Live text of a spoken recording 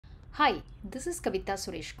Hi, this is Kavita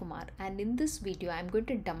Suresh Kumar, and in this video I am going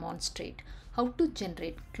to demonstrate how to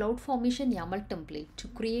generate CloudFormation YAML template to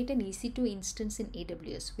create an EC2 instance in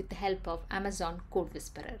AWS with the help of Amazon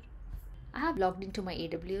CodeWhisperer. I have logged into my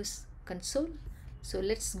AWS console, so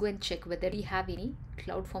let's go and check whether we have any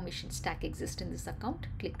CloudFormation stack exist in this account.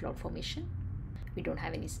 Click CloudFormation. We don't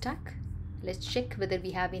have any stack. Let's check whether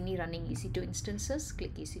we have any running EC2 instances.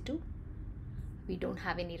 Click EC2. We don't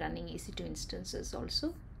have any running EC2 instances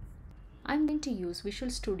also. I'm going to use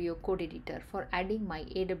Visual Studio Code Editor for adding my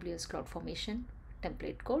AWS CloudFormation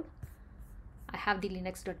template code. I have the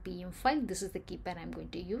linux.pem file. This is the key pair I'm going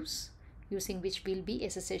to use, using which we'll be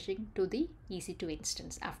SSHing to the EC2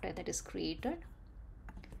 instance after that is created.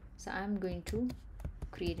 So I'm going to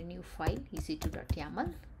create a new file,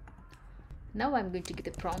 ec2.yaml. Now I'm going to give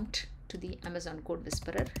the prompt to the Amazon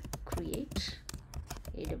CodeWhisperer, create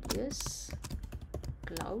AWS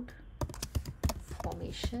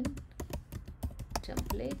CloudFormation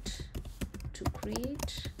template to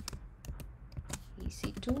create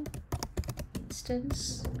EC2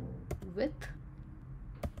 instance with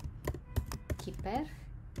key pair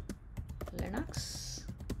Linux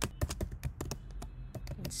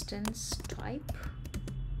instance type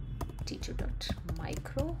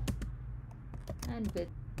t2.micro and with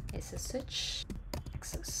SSH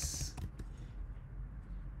access.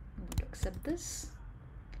 I'm going to accept this,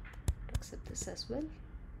 as well.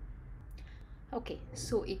 Okay,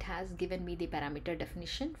 so it has given me the parameter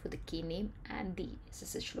definition for the key name and the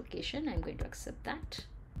SSH location. I'm going to accept that.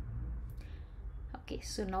 Okay,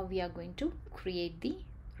 so now we are going to create the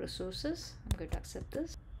resources. I'm going to accept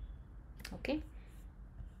this. Okay,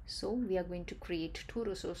 so we are going to create two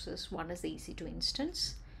resources. One is the EC2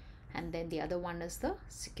 instance, and then the other one is the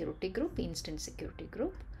security group, instance security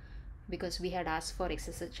group, because we had asked for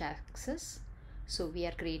SSH access. So we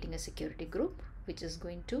are creating a security group which is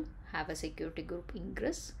going to have a security group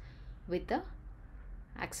ingress with the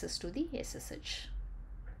access to the SSH.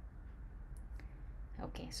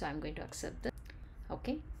 Okay, so I'm going to accept this.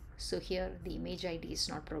 Okay, so here the image ID is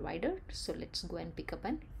not provided, so let's go and pick up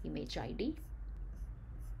an image ID.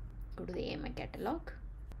 Go to the AMI catalog.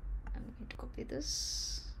 I'm going to copy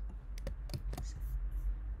this.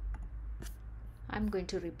 I'm going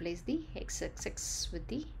to replace the XXX with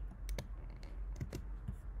the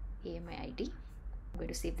AMI ID. I'm going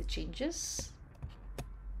to save the changes.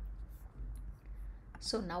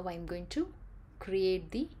 So now I'm going to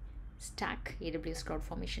create the stack, AWS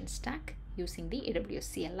CloudFormation stack, using the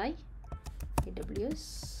AWS CLI,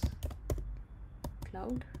 AWS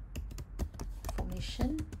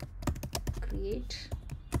CloudFormation create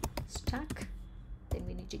stack. Then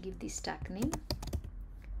we need to give the stack name.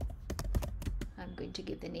 I'm going to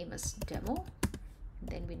give the name as demo.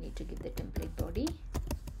 Then we need to give the template body.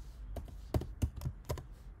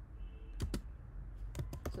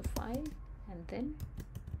 So file, and then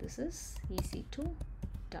this is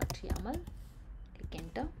ec2.yaml. Click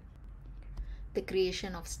enter. The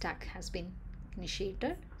creation of stack has been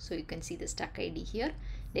initiated, so you can see the stack ID here.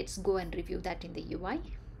 Let's go and review that in the UI.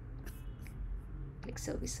 Click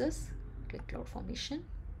services, click CloudFormation.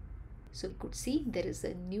 So you could see there is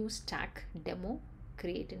a new stack demo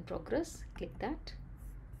create in progress. Click that,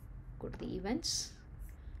 go to the events,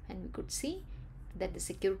 and we could see that the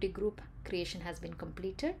security group creation has been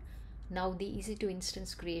completed. Now the EC2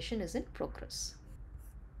 instance creation is in progress.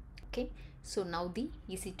 Okay, so now the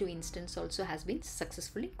EC2 instance also has been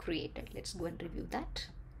successfully created. Let's go and review that.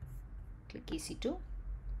 Click EC2.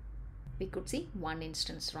 We could see one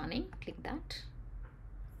instance running. Click that.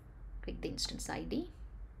 Click the instance ID.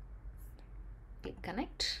 Click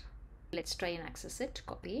connect. Let's try and access it.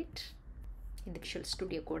 Copy it in the Visual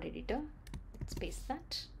Studio Code Editor. Let's paste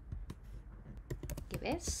that. Give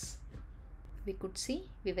S. We could see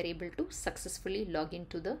we were able to successfully log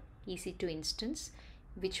into the EC2 instance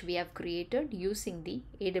which we have created using the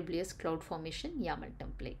AWS CloudFormation YAML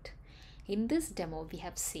template. In this demo, we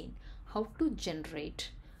have seen how to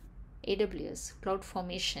generate AWS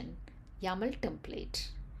CloudFormation YAML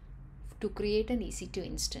template to create an EC2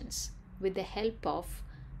 instance with the help of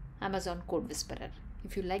Amazon CodeWhisperer.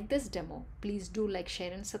 If you like this demo, please do like,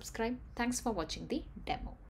 share and subscribe. Thanks for watching the demo.